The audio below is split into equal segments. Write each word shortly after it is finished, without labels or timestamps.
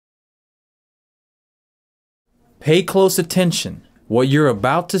Pay close attention. What you're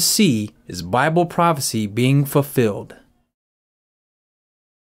about to see is Bible prophecy being fulfilled.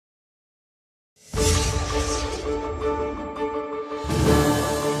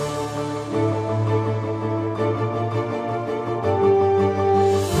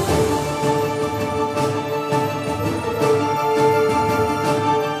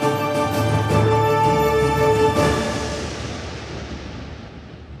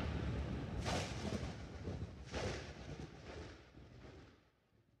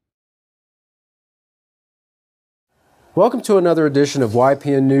 Welcome to another edition of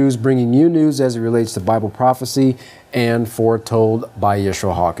YPN News, bringing you news as it relates to Bible prophecy and foretold by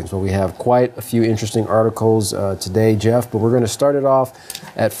Yeshua Hawkins. Well, we have quite a few interesting articles today, Jeff, but we're going to start it off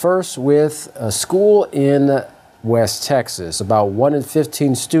at first with a school in West Texas. About 1 in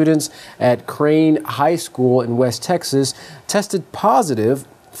 15 students at Crane High School in West Texas tested positive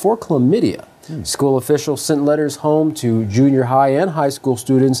for chlamydia. School officials sent letters home to junior high and high school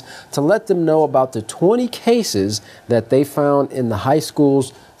students to let them know about the 20 cases that they found in the high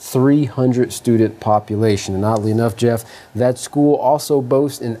school's 300 student population. And oddly enough, Jeff, that school also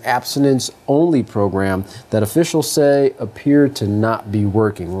boasts an abstinence-only program that officials say appeared to not be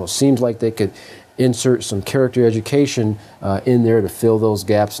working. Well, it seems like they could insert some character education in there to fill those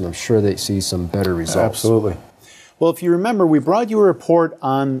gaps, and I'm sure they see some better results. Absolutely. Well, if you remember, we brought you a report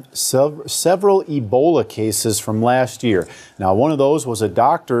on several Ebola cases from last year. Now, one of those was a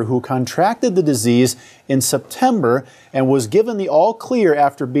doctor who contracted the disease in September and was given the all clear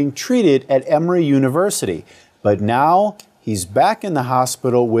after being treated at Emory University. But now he's back in the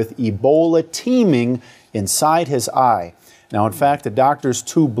hospital with Ebola teeming inside his eye. Now, in fact, the doctor's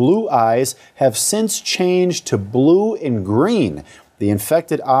two blue eyes have since changed to blue and green, the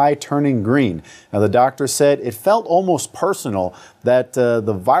infected eye turning green. Now, the doctor said it felt almost personal that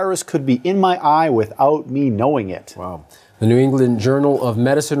the virus could be in my eye without me knowing it. Wow. The New England Journal of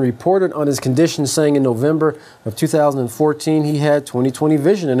Medicine reported on his condition, saying in November of 2014 he had 20/20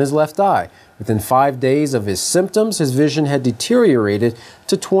 vision in his left eye. Within 5 days of his symptoms, his vision had deteriorated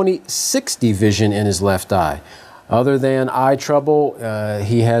to 20/60 vision in his left eye. Other than eye trouble,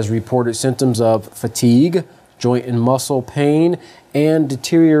 he has reported symptoms of fatigue, joint and muscle pain, and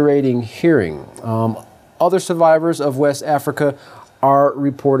deteriorating hearing. Other survivors of West Africa are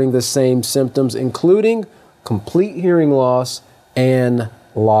reporting the same symptoms, including complete hearing loss and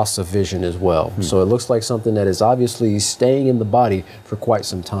loss of vision as well. So it looks like something that is obviously staying in the body for quite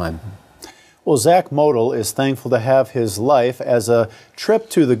some time. Well, Zach Model is thankful to have his life as a trip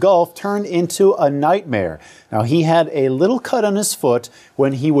to the Gulf turned into a nightmare. Now, he had a little cut on his foot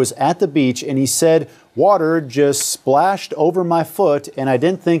when he was at the beach, and he said, "Water just splashed over my foot, and I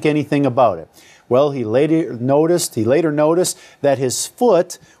didn't think anything about it." Well, he later noticed that his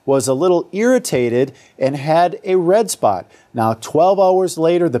foot was a little irritated and had a red spot. Now, 12 hours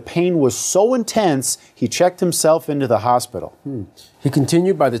later, the pain was so intense, he checked himself into the hospital. He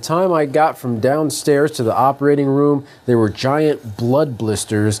continued, "By the time I got from downstairs to the operating room, there were giant blood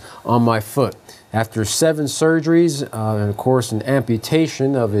blisters on my foot. After 7 surgeries, and of course an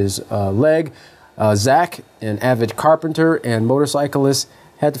amputation of his leg, Zach, an avid carpenter and motorcyclist,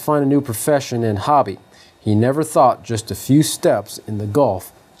 had to find a new profession and hobby. He never thought just a few steps in the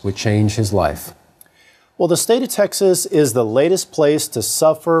Gulf would change his life." Well, the state of Texas is the latest place to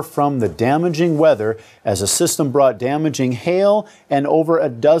suffer from the damaging weather, as a system brought damaging hail and over a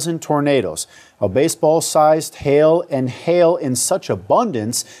dozen tornadoes. A baseball-sized hail in such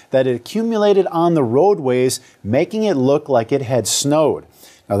abundance that it accumulated on the roadways, making it look like it had snowed.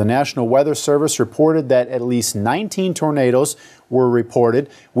 Now, the National Weather Service reported that at least 19 tornadoes were reported,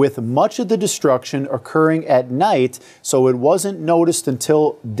 with much of the destruction occurring at night, so it wasn't noticed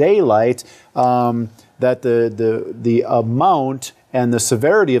until daylight that the amount and the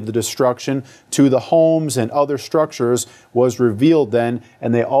severity of the destruction to the homes and other structures was revealed then,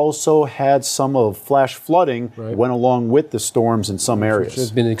 and they also had some of flash flooding went along with the storms in some areas. Which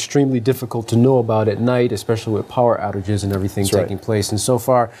has been extremely difficult to know about at night, especially with power outages and everything taking place. And so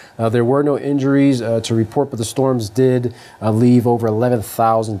far, there were no injuries to report, but the storms did leave over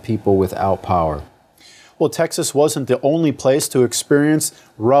 11,000 people without power. Well, Texas wasn't the only place to experience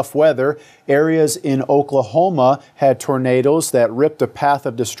rough weather. Areas in Oklahoma had tornadoes that ripped a path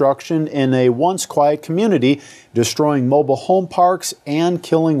of destruction in a once quiet community, destroying mobile home parks and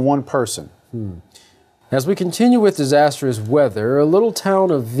killing 1 person. As we continue with disastrous weather, a little town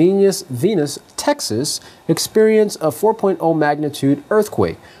of Venus, Texas, experienced a 4.0 magnitude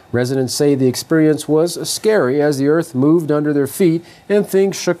earthquake. Residents say the experience was scary as the earth moved under their feet and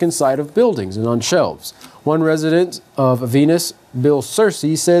things shook inside of buildings and on shelves. One resident of Venus, Bill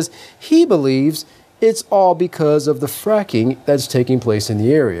Searcy, says he believes it's all because of the fracking that's taking place in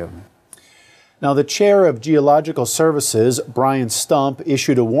the area. Now, the chair of Geological Services, Brian Stump,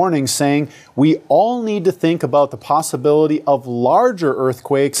 issued a warning saying we all need to think about the possibility of larger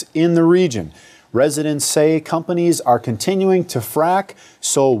earthquakes in the region. Residents say companies are continuing to frack,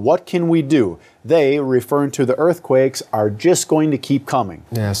 so what can we do? They, referring to the earthquakes, are just going to keep coming.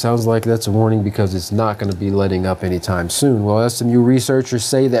 Yeah, sounds like that's a warning because it's not going to be letting up anytime soon. Well, SMU researchers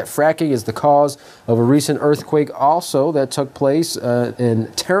say that fracking is the cause of a recent earthquake also that took place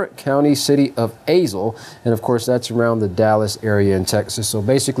in Tarrant County, city of Azle. And of course, that's around the Dallas area in Texas. So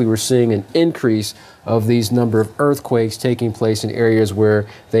basically, we're seeing an increase of these number of earthquakes taking place in areas where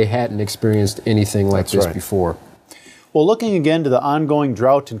they hadn't experienced anything like this before. Well, looking again to the ongoing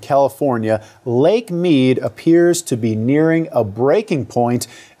drought in California, Lake Mead appears to be nearing a breaking point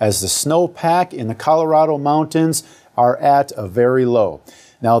as the snowpack in the Colorado mountains are at a very low.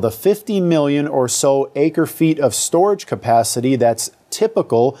 Now, the 50 million or so acre-feet of storage capacity that's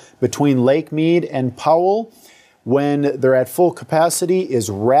typical between Lake Mead and Powell, when they're at full capacity, is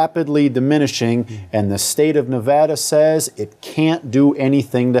rapidly diminishing, and the state of Nevada says it can't do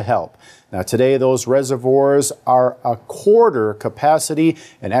anything to help. Now, today, those reservoirs are a quarter capacity,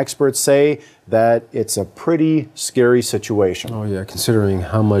 and experts say that it's a pretty scary situation. Oh, yeah, considering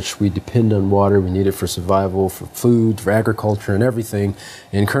how much we depend on water, we need it for survival, for food, for agriculture, and everything.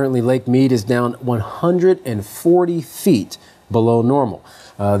 And currently, Lake Mead is down 140 feet below normal.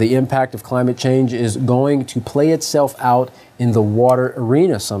 The impact of climate change is going to play itself out in the water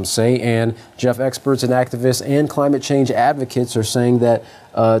arena, some say. And Jeff, experts and activists and climate change advocates are saying that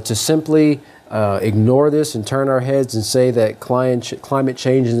to simply ignore this and turn our heads and say that climate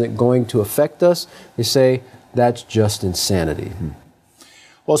change isn't going to affect us, they say that's just insanity.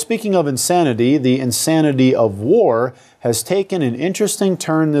 Well, speaking of insanity, the insanity of war has taken an interesting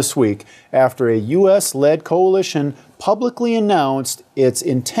turn this week after a U.S.-led coalition publicly announced its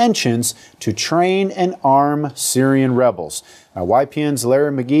intentions to train and arm Syrian rebels. Now, YPN's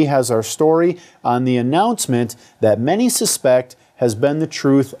Larry McGee has our story on the announcement that many suspect has been the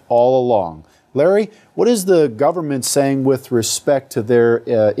truth all along. Larry, what is the government saying with respect to their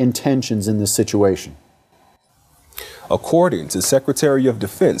intentions in this situation? According to Secretary of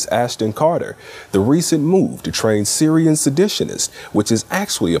Defense Ashton Carter, the recent move to train Syrian seditionists, which is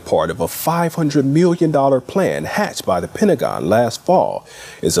actually a part of a $500 million plan hatched by the Pentagon last fall,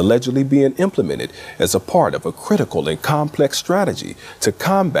 is allegedly being implemented as a part of a critical and complex strategy to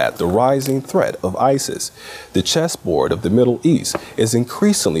combat the rising threat of ISIS. The chessboard of the Middle East is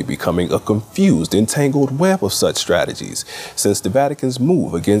increasingly becoming a confused, entangled web of such strategies. Since the Vatican's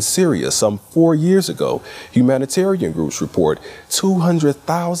move against Syria some 4 years ago, humanitarian groups report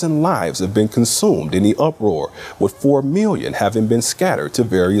 200,000 lives have been consumed in the uproar, with 4 million having been scattered to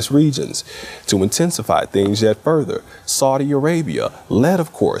various regions. To intensify things yet further, Saudi Arabia, led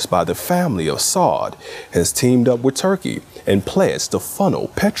of course by the family of Saud, has teamed up with Turkey and pledged to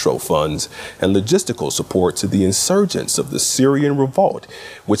funnel petro funds and logistical support to the insurgents of the Syrian revolt,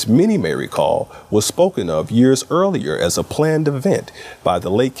 which many may recall was spoken of years earlier as a planned event by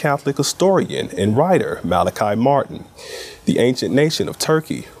the late Catholic historian and writer Malachi Martin. The ancient nation of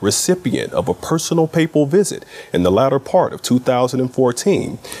Turkey, recipient of a personal papal visit in the latter part of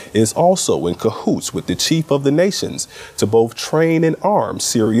 2014, is also in cahoots with the chief of the nations to both train and arm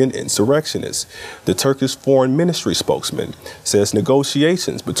Syrian insurrectionists. The Turkish foreign ministry spokesman says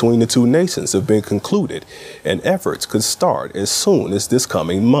negotiations between the two nations have been concluded and efforts could start as soon as this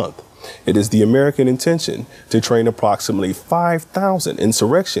coming month. It is the American intention to train approximately 5,000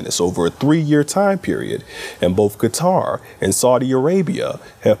 insurrectionists over a 3-year time period, and both Qatar and Saudi Arabia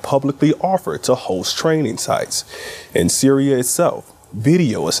have publicly offered to host training sites. In Syria itself,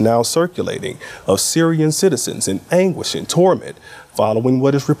 video is now circulating of Syrian citizens in anguish and torment following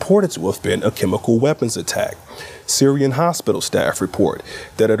what is reported to have been a chemical weapons attack. Syrian hospital staff report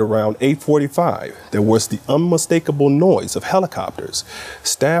that at around 8:45, there was the unmistakable noise of helicopters.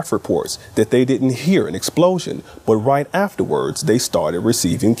 Staff reports that they didn't hear an explosion, but right afterwards, they started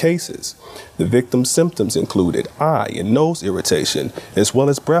receiving cases. The victim's symptoms included eye and nose irritation, as well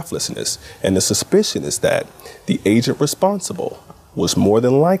as breathlessness, and the suspicion is that the agent responsible was more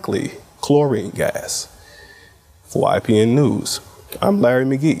than likely chlorine gas. For YPN News, I'm Larry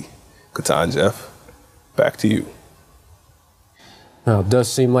McGee. Katan Jeff, back to you. Now, it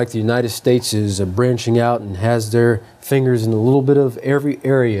does seem like the United States is branching out and has their fingers in a little bit of every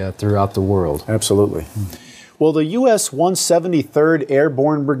area throughout the world. Absolutely. Well, the U.S. 173rd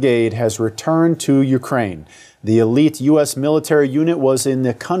Airborne Brigade has returned to Ukraine. The elite U.S. military unit was in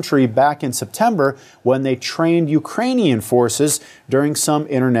the country back in September when they trained Ukrainian forces during some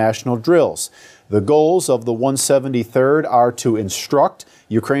international drills. The goals of the 173rd are to instruct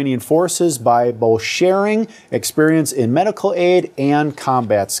Ukrainian forces by both sharing experience in medical aid and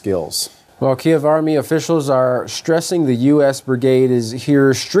combat skills. Well, Kiev Army officials are stressing the U.S. brigade is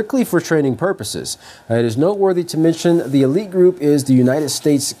here strictly for training purposes. It is noteworthy to mention the elite group is the United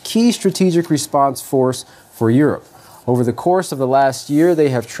States' key strategic response force for Europe. Over the course of the last year, they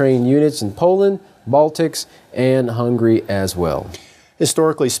have trained units in Poland, Baltics, and Hungary as well.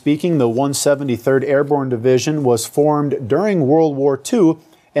 Historically speaking, the 173rd Airborne Division was formed during World War II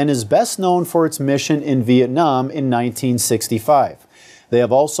and is best known for its mission in Vietnam in 1965. They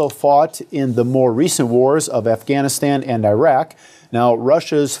have also fought in the more recent wars of Afghanistan and Iraq. Now,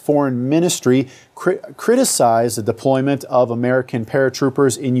 Russia's foreign ministry criticized the deployment of American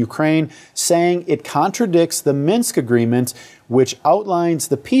paratroopers in Ukraine, saying it contradicts the Minsk agreement, which outlines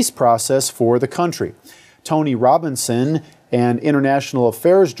the peace process for the country. Tony Robinson, an international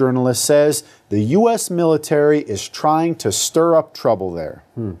affairs journalist, says the U.S. military is trying to stir up trouble there.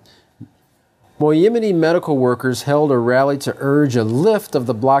 Well, Yemeni medical workers held a rally to urge a lift of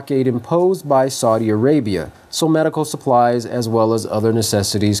the blockade imposed by Saudi Arabia, so medical supplies as well as other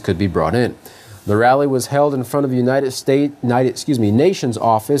necessities could be brought in. The rally was held in front of the Nations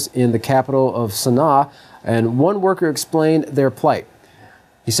office in the capital of Sana'a, and one worker explained their plight.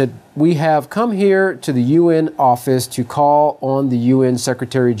 He said, "We have come here to the UN office to call on the UN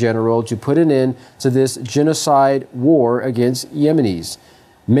Secretary General to put an end to this genocide war against Yemenis.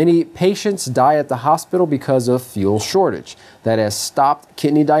 Many patients die at the hospital because of fuel shortage that has stopped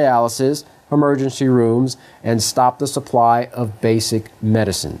kidney dialysis, emergency rooms, and stopped the supply of basic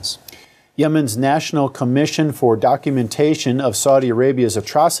medicines." Yemen's National Commission for Documentation of Saudi Arabia's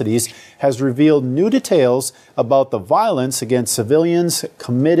Atrocities has revealed new details about the violence against civilians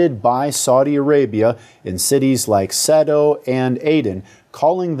committed by Saudi Arabia in cities like Sedo and Aden,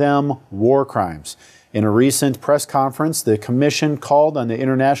 calling them war crimes. In a recent press conference, the Commission called on the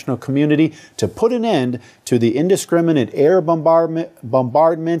international community to put an end to the indiscriminate air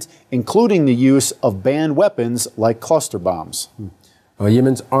bombardment, including the use of banned weapons like cluster bombs.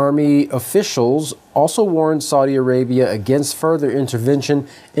 Yemen's army officials also warned Saudi Arabia against further intervention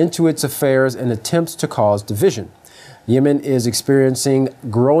into its affairs and attempts to cause division. Yemen is experiencing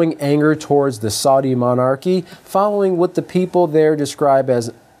growing anger towards the Saudi monarchy following what the people there describe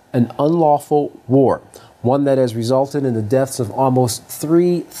as an unlawful war, one that has resulted in the deaths of almost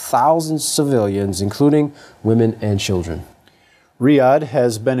 3,000 civilians, including women and children. Riyadh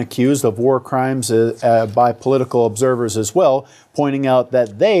has been accused of war crimes by political observers as well, pointing out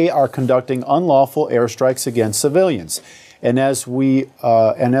that they are conducting unlawful airstrikes against civilians. And as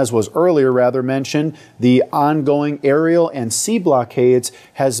was earlier mentioned, the ongoing aerial and sea blockades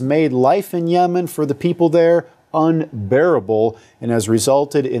has made life in Yemen for the people there unbearable and has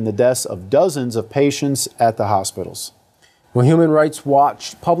resulted in the deaths of dozens of patients at the hospitals. Well, Human Rights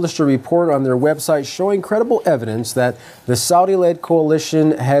Watch published a report on their website showing credible evidence that the Saudi-led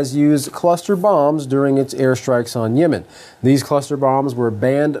coalition has used cluster bombs during its airstrikes on Yemen. These cluster bombs were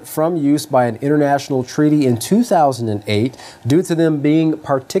banned from use by an international treaty in 2008 due to them being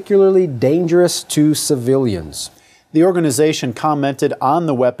particularly dangerous to civilians. The organization commented on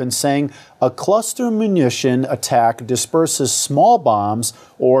the weapon, saying a cluster munition attack disperses small bombs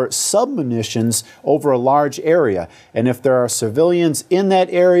or submunitions over a large area, and if there are civilians in that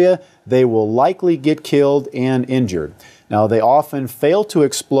area, they will likely get killed and injured. Now, they often fail to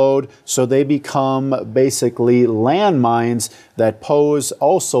explode, so they become basically landmines that pose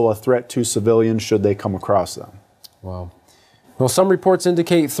also a threat to civilians should they come across them. Wow. Well, some reports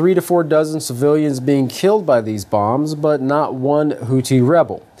indicate 3 to 4 dozen civilians being killed by these bombs, but not one Houthi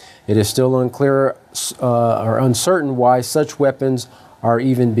rebel. It is still unclear or uncertain why such weapons are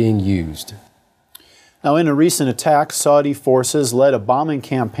even being used. Now, in a recent attack, Saudi forces led a bombing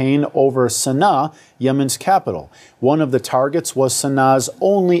campaign over Sana'a, Yemen's capital. One of the targets was Sana'a's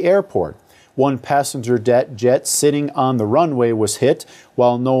only airport. One passenger jet sitting on the runway was hit.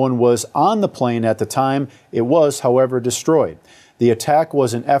 While no one was on the plane at the time, it was, however, destroyed. The attack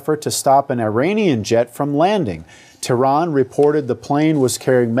was an effort to stop an Iranian jet from landing. Tehran reported the plane was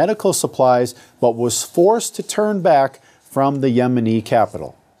carrying medical supplies but was forced to turn back from the Yemeni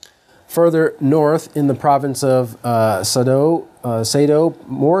capital. Further north in the province of Sedo,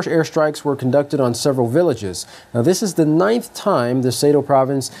 more airstrikes were conducted on several villages. Now, this is the 9th time the Sedo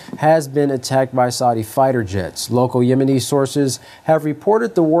province has been attacked by Saudi fighter jets. Local Yemeni sources have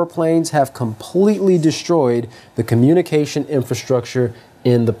reported the warplanes have completely destroyed the communication infrastructure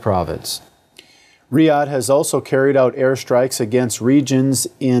in the province. Riyadh has also carried out airstrikes against regions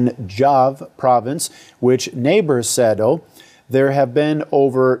in Jav province, which neighbors Sado. There have been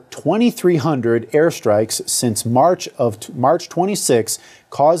over 2,300 airstrikes since March 26,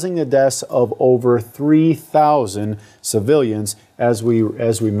 causing the deaths of over 3,000 civilians, as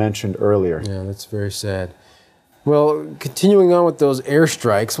we mentioned earlier. Yeah, that's very sad. Well, continuing on with those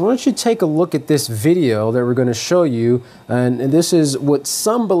airstrikes, why don't you take a look at this video that we're going to show you. And this is what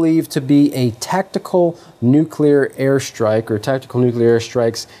some believe to be a tactical nuclear airstrike or tactical nuclear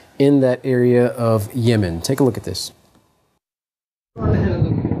airstrikes in that area of Yemen. Take a look at this.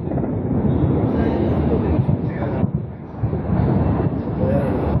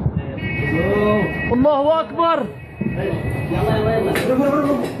 Allahu Akbar!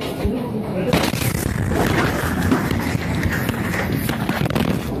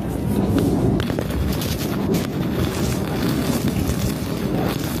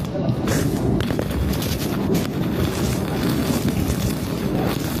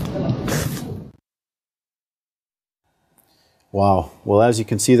 Wow. Well, as you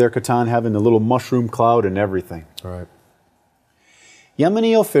can see there, Katan, having the little mushroom cloud and everything. All right.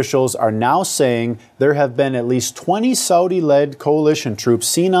 Yemeni officials are now saying there have been at least 20 Saudi-led coalition troops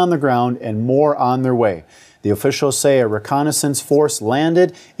seen on the ground and more on their way. The officials say a reconnaissance force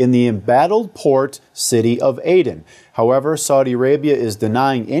landed in the embattled port city of Aden. However, Saudi Arabia is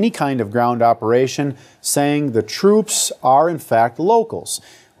denying any kind of ground operation, saying the troops are in fact locals.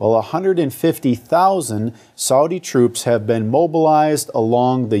 Well, 150,000 Saudi troops have been mobilized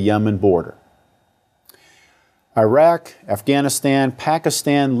along the Yemen border. Iraq, Afghanistan,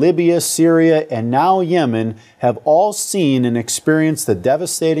 Pakistan, Libya, Syria, and now Yemen have all seen and experienced the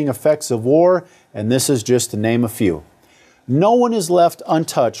devastating effects of war, and this is just to name a few. No one is left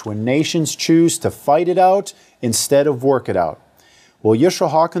untouched when nations choose to fight it out instead of work it out. Well,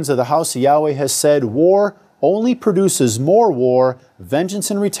 Yeshua Hawkins of the House of Yahweh has said war only produces more war, vengeance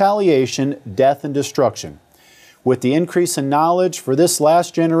and retaliation, death and destruction. With the increase in knowledge for this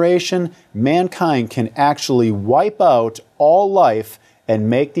last generation, mankind can actually wipe out all life and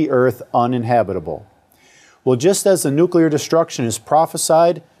make the earth uninhabitable. Well, just as the nuclear destruction is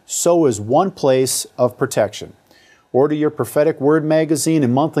prophesied, so is one place of protection. Order your Prophetic Word magazine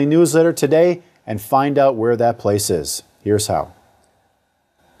and monthly newsletter today and find out where that place is. Here's how.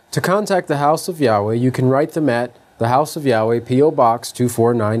 To contact the House of Yahweh, you can write them at the House of Yahweh, P.O. Box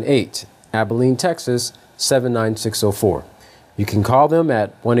 2498, Abilene, Texas 79604. You can call them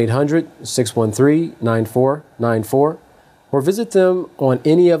at 1-800-613-9494 or visit them on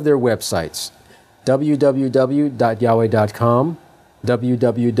any of their websites, www.yahweh.com,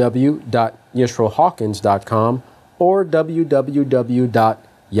 www.yisroelhawkins.com, or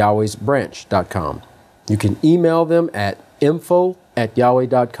www.yahwehsbranch.com. You can email them at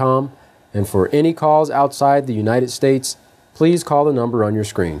info@yahweh.com, and for any calls outside the United States, please call the number on your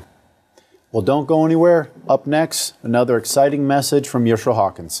screen. Well, don't go anywhere. Up next, another exciting message from Yeshua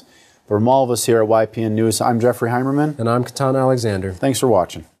Hawkins. From all of us here at YPN News, I'm Jeffrey Heimerman. And I'm Katan Alexander. Thanks for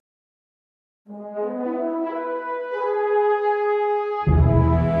watching.